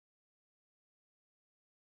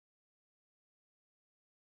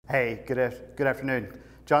Hey, good afternoon.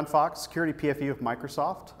 Jon Fox, Security PFE with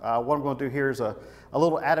Microsoft. What I'm going to do here is a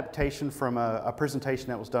little adaptation from a presentation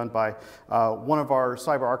that was done by one of our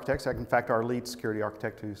cyber architects, in fact our lead security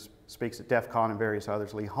architect who speaks at DEF CON and various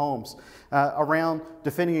others, Lee Holmes, around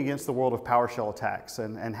defending against the world of PowerShell attacks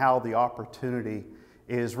and how the opportunity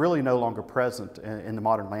is really no longer present in the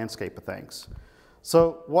modern landscape of things.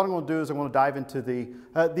 So what I'm going to do is I'm going to dive into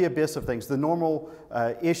the abyss of things, the normal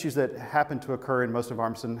issues that happen to occur in most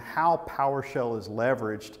environments, and how PowerShell is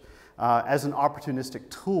leveraged as an opportunistic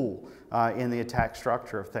tool in the attack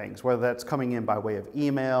structure of things, whether that's coming in by way of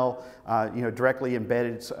email, directly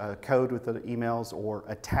embedded code with the emails, or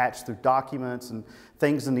attached through documents and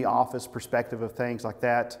things in the Office perspective of things like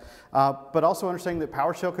that. But also understanding that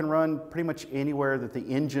PowerShell can run pretty much anywhere that the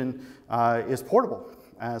engine is portable.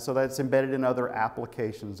 So that's embedded in other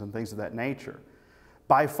applications and things of that nature.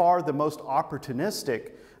 By far the most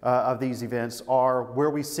opportunistic of these events are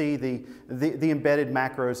where we see the embedded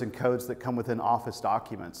macros and codes that come within Office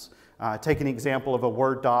documents. Take an example of a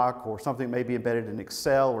Word doc or something that may be embedded in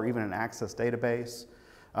Excel or even an Access database.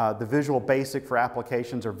 The Visual Basic for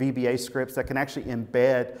applications or VBA scripts that can actually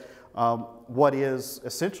embed what is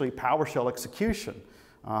essentially PowerShell execution.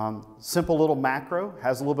 Simple little macro,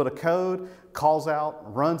 has a little bit of code, calls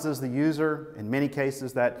out, runs as the user, in many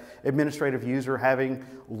cases that administrative user having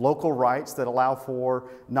local rights that allow for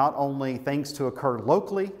not only things to occur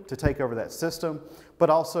locally to take over that system, but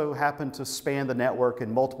also happen to span the network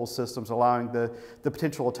in multiple systems, allowing the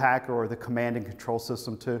potential attacker or the command and control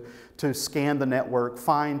system to scan the network,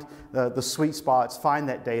 find the sweet spots, find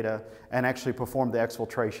that data, and actually perform the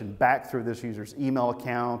exfiltration back through this user's email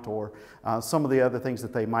account or some of the other things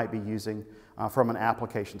that they might be using from an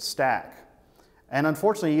application stack. And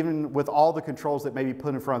unfortunately, even with all the controls that may be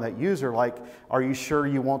put in front of that user, like, are you sure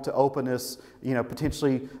you want to open this,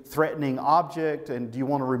 potentially threatening object, and do you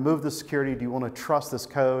want to remove the security? Do you want to trust this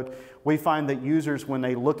code? We find that users, when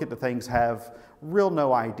they look at the things, have real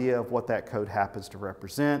no idea of what that code happens to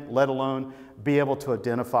represent, let alone be able to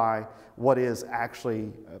identify what is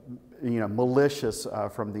actually, malicious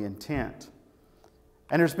from the intent.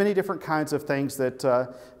 And there's many different kinds of things that,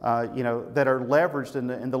 that are leveraged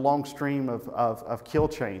in the long stream of kill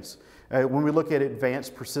chains. When we look at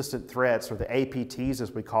advanced persistent threats, or the APTs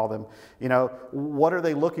as we call them, what are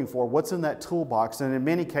they looking for? What's in that toolbox? And in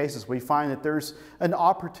many cases, we find that there's an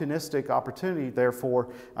opportunistic opportunity. Therefore,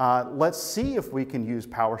 let's see if we can use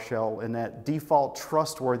PowerShell and that default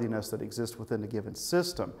trustworthiness that exists within a given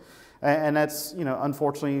system. And that's,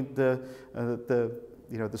 unfortunately, the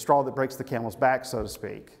straw that breaks the camel's back, so to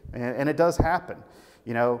speak. And it does happen.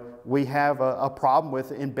 We have a problem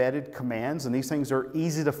with embedded commands, and these things are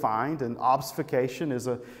easy to find, and obfuscation is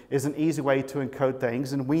an easy way to encode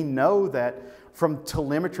things. And we know that from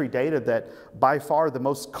telemetry data that by far the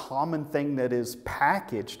most common thing that is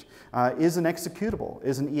packaged is an executable,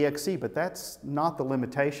 is an EXE, but that's not the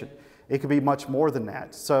limitation. It could be much more than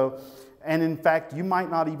that. And in fact, you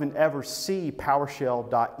might not even ever see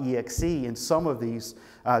PowerShell.exe in some of these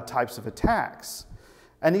types of attacks.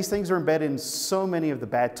 And these things are embedded in so many of the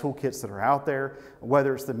bad toolkits that are out there,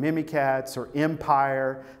 whether it's the Mimikatz or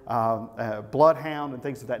Empire, Bloodhound, and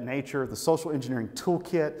things of that nature, the social engineering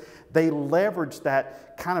toolkit. They leverage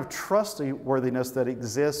that kind of trustworthiness that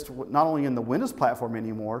exists not only in the Windows platform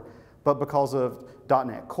anymore, but because of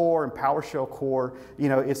 .NET Core and PowerShell Core,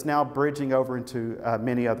 it's now bridging over into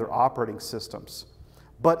many other operating systems.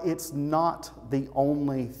 But it's not the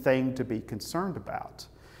only thing to be concerned about.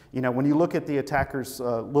 When you look at the attacker's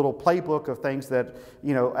little playbook of things that,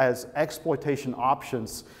 as exploitation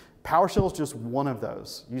options, PowerShell is just one of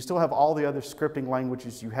those. You still have all the other scripting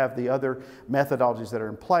languages, you have the other methodologies that are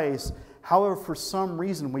in place. However, for some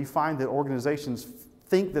reason, we find that organizations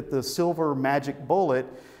think that the silver magic bullet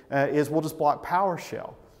is we'll just block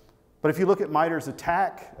PowerShell. But if you look at MITRE's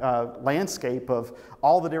attack landscape of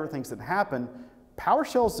all the different things that happen,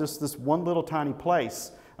 PowerShell is just this one little tiny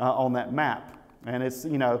place on that map. And it's,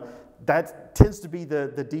 that tends to be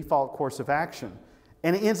the default course of action.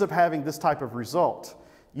 And it ends up having this type of result.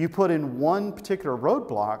 You put in one particular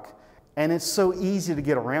roadblock, and it's so easy to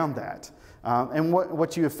get around that. And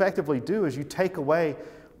what you effectively do is you take away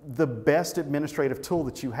the best administrative tool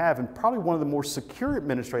that you have, and probably one of the more secure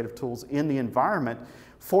administrative tools in the environment,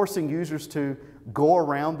 forcing users to go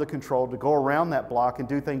around the control, to go around that block and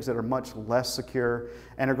do things that are much less secure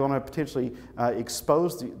and are going to potentially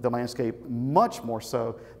expose the landscape much more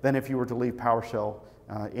so than if you were to leave PowerShell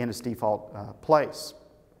in its default place.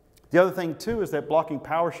 The other thing too is that blocking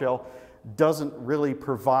PowerShell doesn't really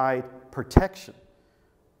provide protection.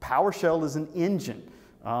 PowerShell is an engine.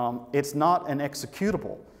 It's not an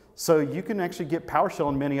executable. So you can actually get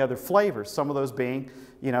PowerShell in many other flavors, some of those being,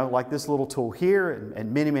 like this little tool here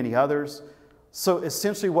and many, many others. So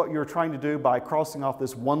essentially what you're trying to do by crossing off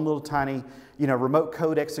this one little tiny, remote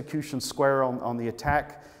code execution square on the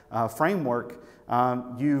attack framework,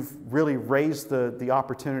 you've really raised the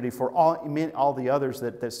opportunity for all the others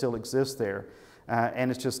that still exist there.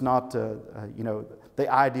 And it's just not, the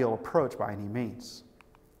ideal approach by any means.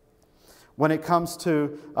 When it comes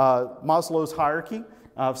to Maslow's hierarchy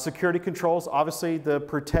of security controls, obviously the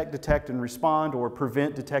protect, detect, and respond, or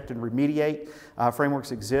prevent, detect, and remediate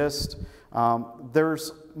frameworks exist.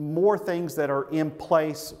 There's more things that are in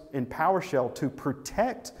place in PowerShell to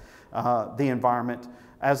protect the environment,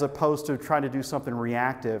 as opposed to trying to do something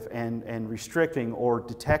reactive and restricting or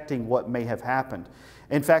detecting what may have happened.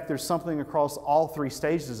 In fact, there's something across all three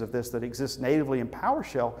stages of this that exists natively in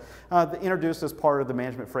PowerShell introduced as part of the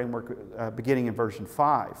management framework beginning in version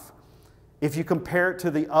 5. If you compare it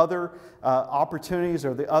to the other opportunities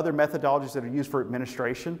or the other methodologies that are used for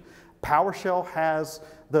administration, PowerShell has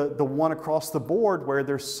the one across the board where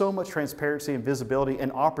there's so much transparency and visibility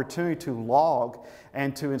and opportunity to log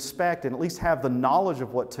and to inspect and at least have the knowledge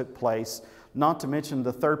of what took place, not to mention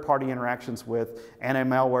the third-party interactions with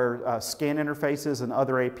anti-malware scan interfaces and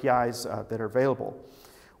other APIs that are available.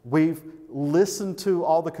 We've listened to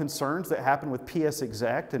all the concerns that happen with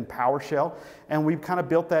PSExec and PowerShell, and we've kind of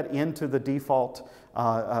built that into the default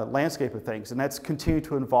landscape of things, and that's continued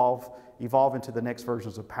to evolve into the next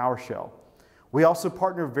versions of PowerShell. We also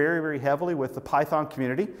partner very, very heavily with the Python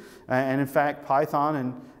community, and in fact,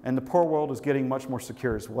 Python and the Perl world is getting much more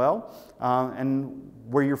secure as well. And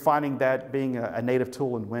where you're finding that being a native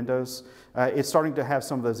tool in Windows, it's starting to have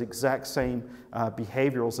some of those exact same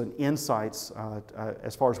behaviorals and insights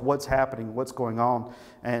as far as what's happening, what's going on,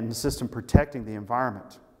 and the system protecting the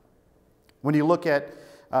environment. When you look at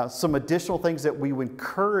some additional things that we would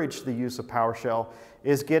encourage the use of PowerShell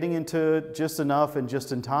is getting into just enough and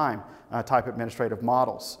just in time type administrative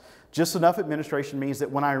models. Just enough administration means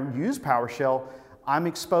that when I use PowerShell, I'm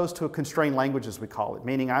exposed to a constrained language, as we call it,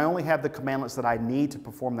 meaning I only have the commandlets that I need to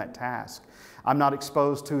perform that task. I'm not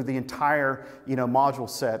exposed to the entire module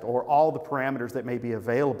set or all the parameters that may be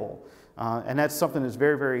available. And that's something that's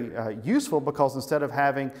very, very useful, because instead of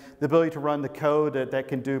having the ability to run the code that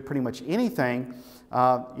can do pretty much anything,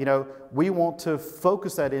 we want to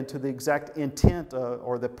focus that into the exact intent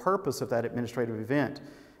or the purpose of that administrative event.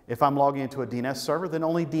 If I'm logging into a DNS server, then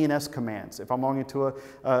only DNS commands. If I'm logging into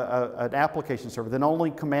an application server, then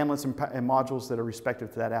only commandlets and modules that are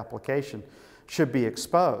respective to that application should be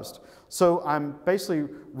exposed. So I'm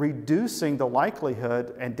basically reducing the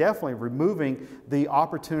likelihood and definitely removing the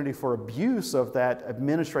opportunity for abuse of that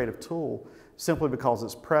administrative tool simply because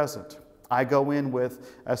it's present. I go in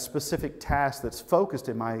with a specific task that's focused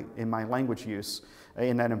in my language use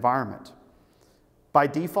in that environment. By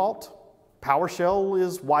default, PowerShell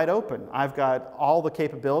is wide open. I've got all the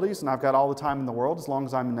capabilities and I've got all the time in the world as long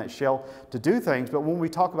as I'm in that shell to do things. But when we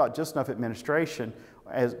talk about just enough administration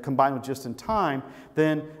as combined with just in time,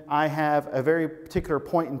 then I have a very particular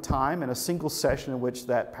point in time and a single session in which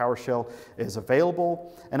that PowerShell is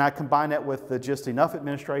available. And I combine that with the just enough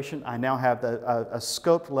administration. I now have a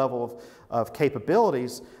scoped level of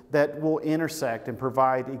capabilities that will intersect and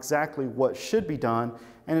provide exactly what should be done,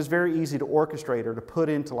 and is very easy to orchestrate or to put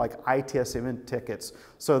into like ITSM tickets.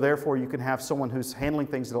 So therefore you can have someone who's handling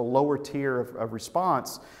things at a lower tier of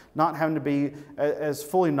response, not having to be as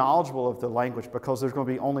fully knowledgeable of the language, because there's going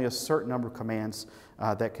to be only a certain number of commands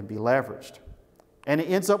that can be leveraged. And it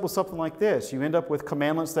ends up with something like this. You end up with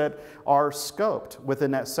commandlets that are scoped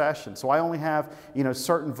within that session. So I only have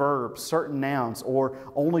certain verbs, certain nouns, or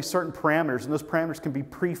only certain parameters, and those parameters can be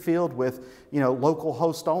pre-filled with local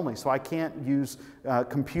host only. So I can't use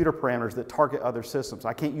computer parameters that target other systems.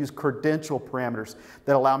 I can't use credential parameters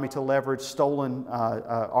that allow me to leverage stolen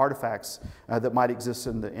artifacts that might exist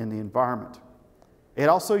in the environment. It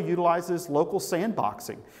also utilizes local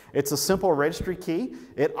sandboxing. It's a simple registry key.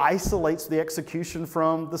 It isolates the execution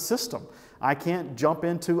from the system. I can't jump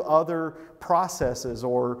into other processes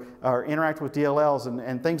or interact with DLLs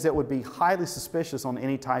and things that would be highly suspicious on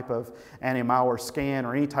any type of anti-malware scan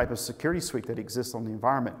or any type of security suite that exists on the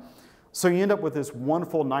environment. So you end up with this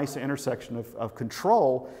wonderful, nice intersection of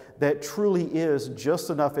control that truly is just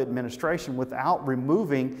enough administration without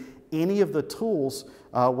removing any of the tools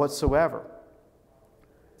whatsoever.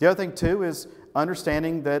 The other thing too is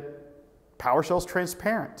understanding that PowerShell is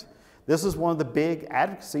transparent. This is one of the big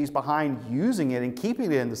advocacies behind using it and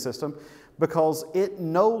keeping it in the system, because it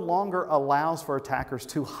no longer allows for attackers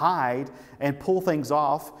to hide and pull things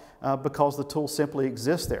off because the tool simply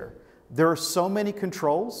exists there. There are so many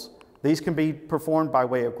controls These can be performed by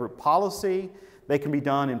way of group policy. They can be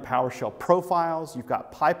done in PowerShell profiles. You've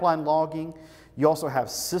got pipeline logging. You also have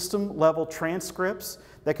system level transcripts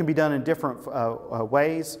that can be done in different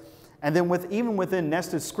ways. And then even within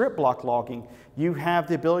nested script block logging, you have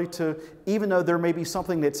the ability to, even though there may be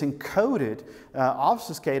something that's encoded,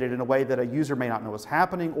 obfuscated in a way that a user may not know is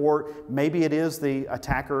happening, or maybe it is the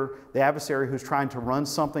attacker, the adversary who's trying to run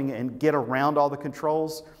something and get around all the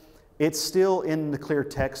controls, it's still in the clear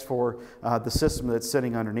text for the system that's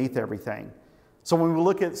sitting underneath everything. So when we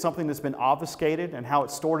look at something that's been obfuscated and how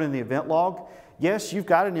it's stored in the event log, yes, you've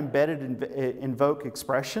got an embedded invoke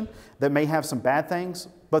expression that may have some bad things,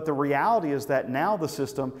 but the reality is that now the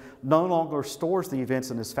system no longer stores the events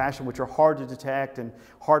in this fashion, which are hard to detect and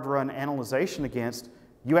hard to run analyzation against.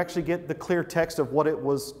 You actually get the clear text of what it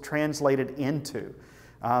was translated into.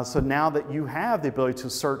 So now that you have the ability to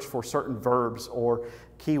search for certain verbs or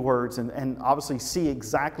keywords and obviously see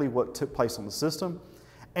exactly what took place on the system,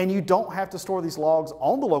 and you don't have to store these logs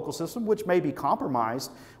on the local system, which may be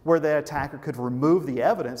compromised, where the attacker could remove the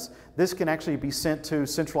evidence. This can actually be sent to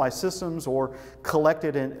centralized systems or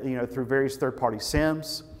collected through various third-party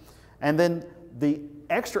SIEMs. And then the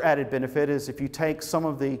extra added benefit is if you take some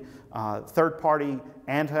of the third-party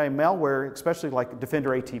anti-malware, especially like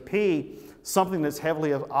Defender ATP, something that's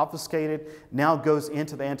heavily obfuscated now goes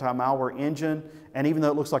into the anti-malware engine, and even though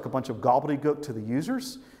it looks like a bunch of gobbledygook to the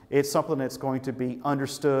users, it's something that's going to be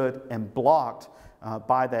understood and blocked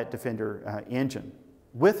by that Defender engine.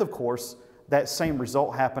 With, of course, that same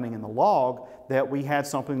result happening in the log, that we had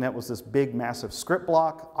something that was this big, massive script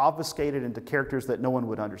block, obfuscated into characters that no one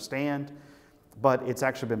would understand, but it's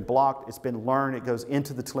actually been blocked, it's been learned, it goes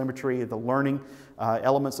into the telemetry, the learning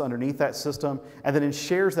elements underneath that system, and then it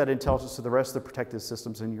shares that intelligence to the rest of the protected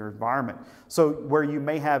systems in your environment. So where you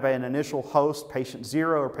may have an initial host, patient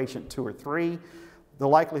 0 or patient 2 or 3, the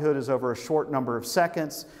likelihood is over a short number of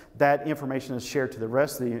seconds, that information is shared to the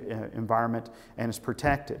rest of the environment and is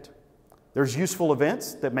protected. There's useful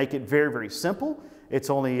events that make it very, very simple. It's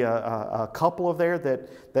only a couple of there that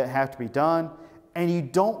have to be done. And you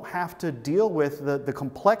don't have to deal with the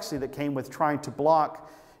complexity that came with trying to block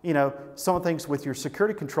some of the things with your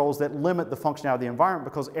security controls that limit the functionality of the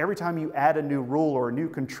environment, because every time you add a new rule or a new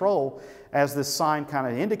control, as this sign kind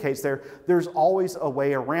of indicates there's always a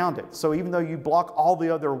way around it. So even though you block all the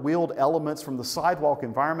other wheeled elements from the sidewalk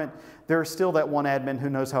environment, there's still that one admin who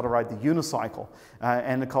knows how to ride the unicycle.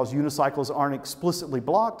 And because unicycles aren't explicitly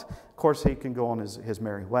blocked, of course he can go on his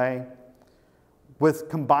merry way. With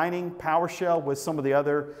combining PowerShell with some of the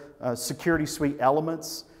other security suite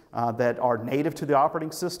elements that are native to the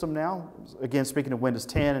operating system now, again speaking of Windows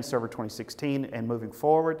 10 and Server 2016 and moving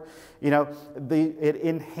forward, it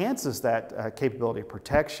enhances that capability of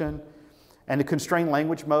protection. And the constrained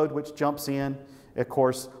language mode, which jumps in, of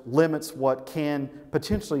course, limits what can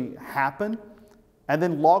potentially happen. And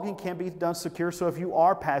then logging can be done secure, so if you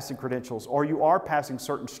are passing credentials or you are passing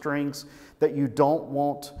certain strings that you don't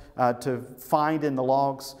want to find in the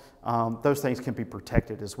logs, those things can be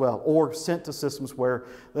protected as well, or sent to systems where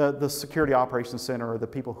the Security Operations Center or the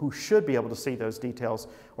people who should be able to see those details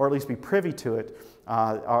or at least be privy to it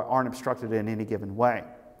aren't obstructed in any given way.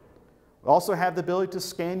 We also have the ability to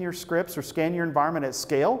scan your scripts or scan your environment at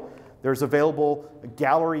scale. There's available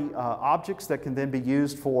gallery objects that can then be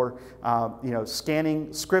used for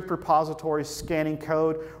scanning script repositories, scanning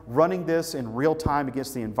code, running this in real time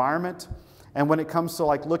against the environment. And when it comes to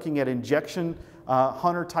like looking at injection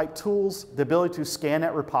hunter type tools, the ability to scan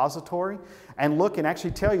that repository and look and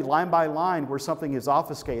actually tell you line by line where something is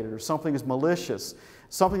obfuscated or something is malicious,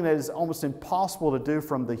 something that is almost impossible to do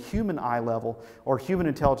from the human eye level or human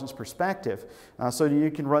intelligence perspective. So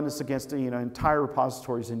you can run this against entire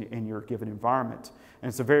repositories in your given environment. And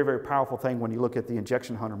it's a very, very powerful thing when you look at the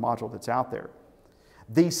injection hunter module that's out there.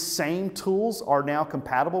 These same tools are now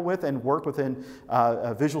compatible with and work within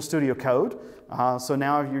Visual Studio Code. So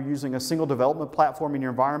now if you're using a single development platform in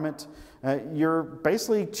your environment, you're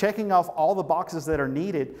basically checking off all the boxes that are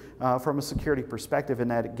needed from a security perspective in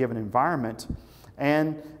that given environment.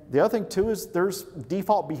 And the other thing too is there's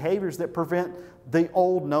default behaviors that prevent the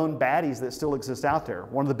old known baddies that still exist out there.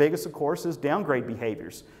 One of the biggest, of course, is downgrade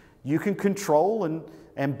behaviors. You can control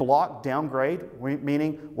and block downgrade,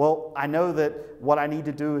 meaning, well, I know that what I need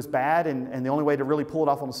to do is bad, and the only way to really pull it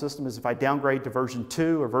off on the system is if I downgrade to version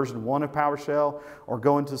 2 or version 1 of PowerShell, or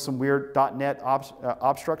go into some weird .NET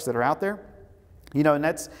obstructs that are out there. And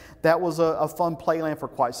that was a fun playland for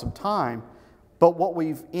quite some time. But what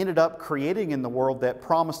we've ended up creating in the world that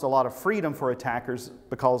promised a lot of freedom for attackers,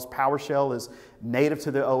 because PowerShell is native to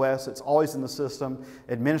the OS, it's always in the system,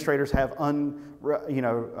 administrators have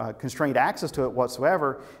constrained access to it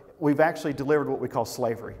whatsoever, we've actually delivered what we call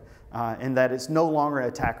slavery, in that it's no longer an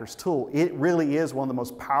attacker's tool. It really is one of the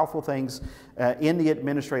most powerful things in the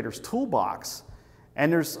administrator's toolbox. And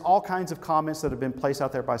there's all kinds of comments that have been placed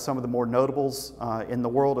out there by some of the more notables in the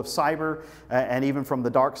world of cyber, and even from the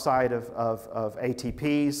dark side of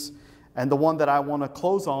ATPs. And the one that I want to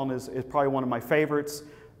close on is probably one of my favorites.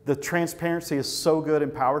 The transparency is so good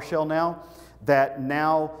in PowerShell now that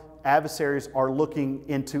now adversaries are looking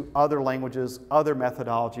into other languages, other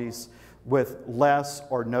methodologies with less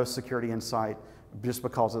or no security insight, just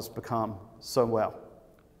because it's become so well.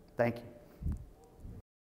 Thank you.